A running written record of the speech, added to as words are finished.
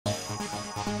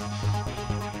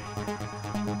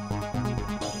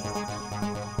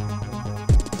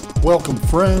Welcome,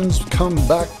 friends. Come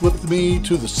back with me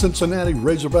to the Cincinnati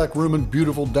Razorback Room in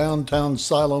beautiful downtown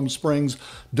Siloam Springs.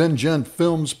 DenGen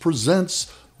Films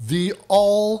presents the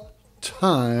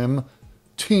all-time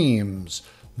teams.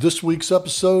 This week's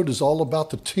episode is all about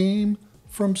the team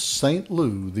from St.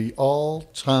 Louis, the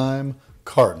all-time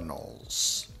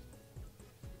Cardinals.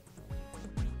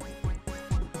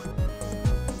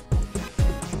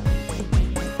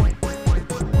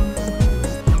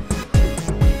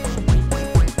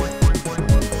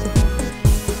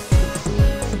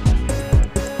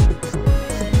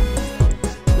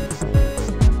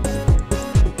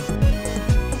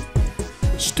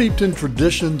 Steeped in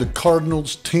tradition, the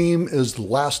Cardinals team has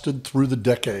lasted through the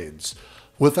decades.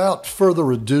 Without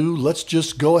further ado, let's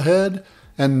just go ahead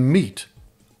and meet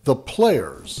the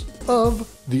players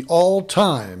of the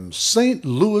all-time St.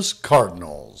 Louis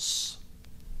Cardinals.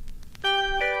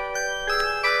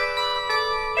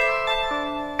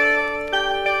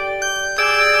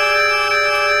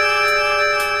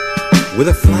 With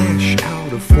a flash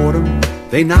out of Fordham,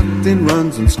 they knocked in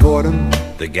runs and scored 'em.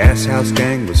 The Gas House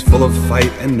Gang was full of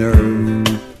fight and nerve.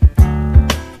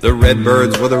 The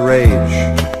Redbirds were the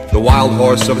rage, the wild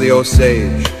horse of the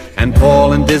Osage, and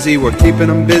Paul and Dizzy were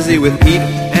keeping 'em busy with heat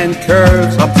and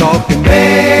curves. I'm talking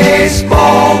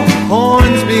baseball,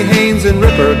 Hornsby, Haynes, and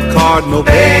Ripper, Cardinal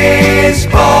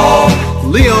baseball.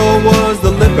 Leo was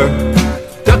the lipper,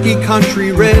 Ducky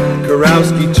Country Red,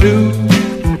 Karowski too.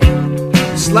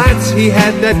 Slats, he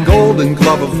had that golden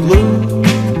glove of blue.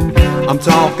 I'm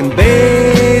talking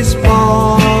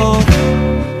baseball,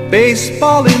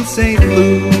 baseball in St.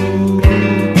 Louis.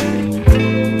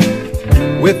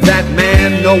 With that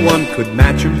man, no one could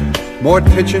match him. More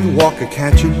pitching, Walker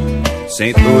catching.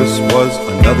 St. Louis was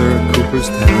another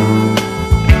Cooperstown.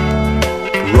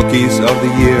 Rookies of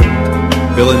the year,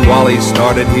 Bill and Wally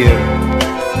started here.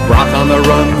 Brock on the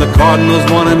run, the Cardinals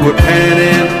won and were pen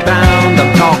and bound.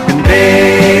 I'm talking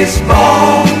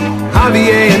baseball,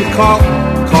 Javier and Carlton,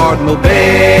 Cardinal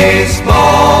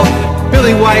baseball.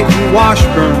 Billy White and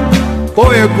Washburn,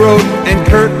 Boyer Grote and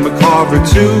Kurt McCarver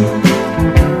too.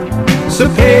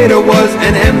 Cepeda was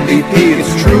an MVP,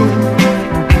 it's true.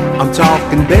 I'm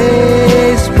talking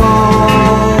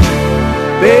baseball,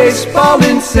 baseball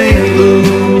in St. Louis.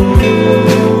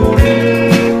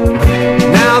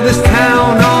 Now this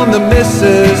town on the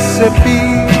Mississippi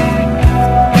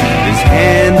is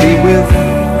handy with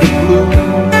the blues.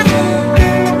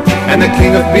 And the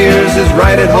king of beers is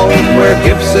right at home where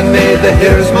Gibson made the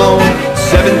hitters moan.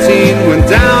 17 went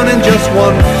down in just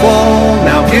one fall.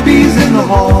 Now Gibby's in the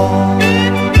hall.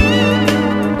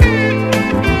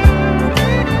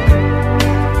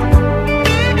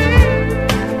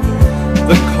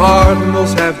 The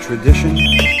Cardinals have tradition.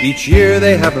 Each year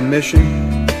they have a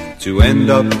mission to end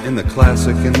up in the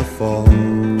Classic in the fall.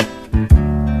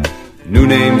 New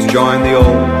names join the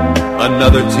old,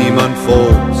 another team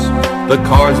unfolds. The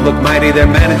Cards look mighty, they're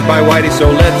managed by Whitey, so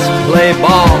let's play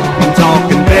ball. I'm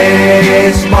talking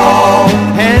baseball,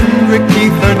 Hendrick,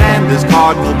 Keith Hernandez,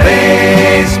 Cardinal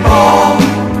baseball.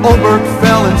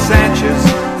 Oberkfell and Sanchez,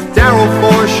 Darryl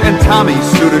Forsch and Tommy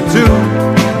Suter too.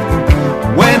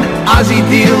 When Ozzie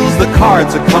deals, the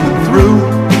Cards are coming through.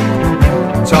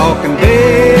 Talking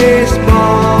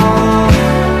baseball,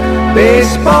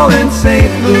 baseball in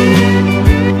St. Louis.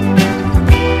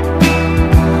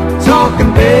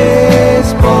 Talking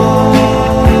baseball,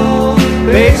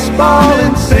 baseball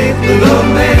in St. Louis. The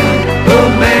man, the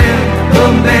man,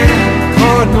 the man.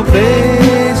 Cardinal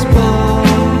baseball,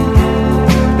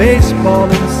 baseball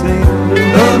in St.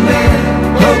 Louis. The man,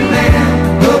 the man,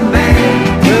 the man.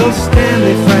 Well,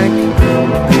 Stanley Frank,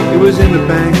 it was in the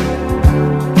bank.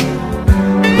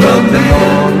 The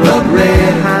man, the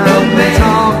red hound,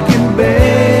 talking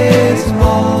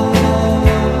baseball,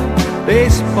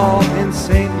 baseball in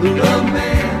St. Louis. The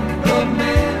man, the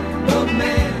man, the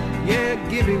man. Yeah,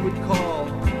 Gibby would call.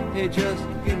 Hey, just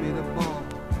give me the ball.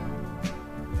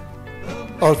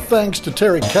 Our thanks to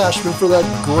Terry Cashman for that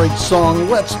great song.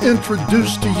 Let's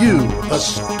introduce to you the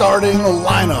starting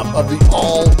lineup of the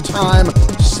all-time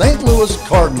St. Louis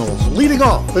Cardinals. Leading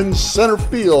off in center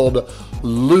field,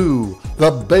 Lou,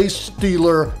 the base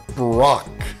stealer, Brock.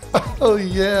 Oh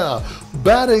yeah.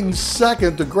 Batting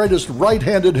second, the greatest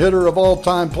right-handed hitter of all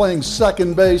time, playing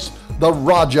second base, the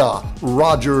Raja,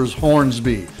 Rogers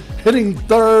Hornsby. Hitting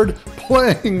third,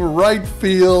 playing right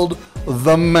field,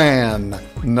 the man.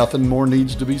 Nothing more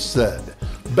needs to be said.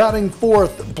 Batting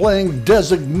fourth, playing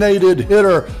designated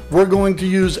hitter, we're going to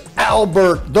use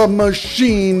Albert the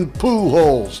Machine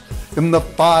Pujols. In the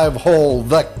 5-hole,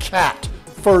 the Cat,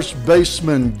 first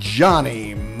baseman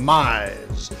Johnny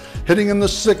Mize. Hitting in the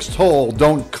 6th hole,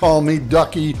 don't call me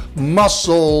Ducky,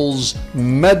 Muscles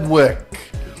Medwick.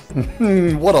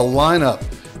 What a lineup.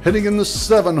 Hitting in the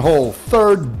 7th hole,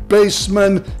 3rd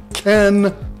baseman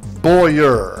Ken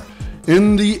Boyer.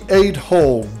 In the 8th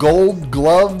hole, Gold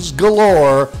Gloves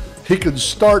galore. He could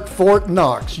start Fort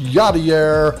Knox,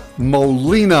 Yadier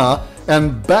Molina.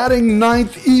 And batting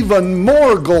 9th, even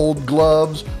more Gold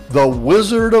Gloves, the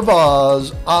Wizard of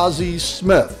Oz, Ozzie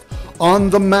Smith. On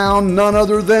the mound, none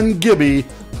other than Gibby,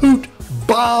 Hoot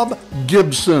Bob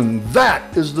Gibson.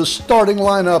 That is the starting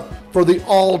lineup for the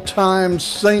all-time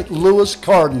St. Louis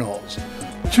Cardinals.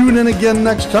 Tune in again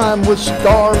next time with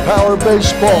Star Power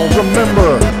Baseball.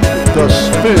 Remember, the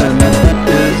spin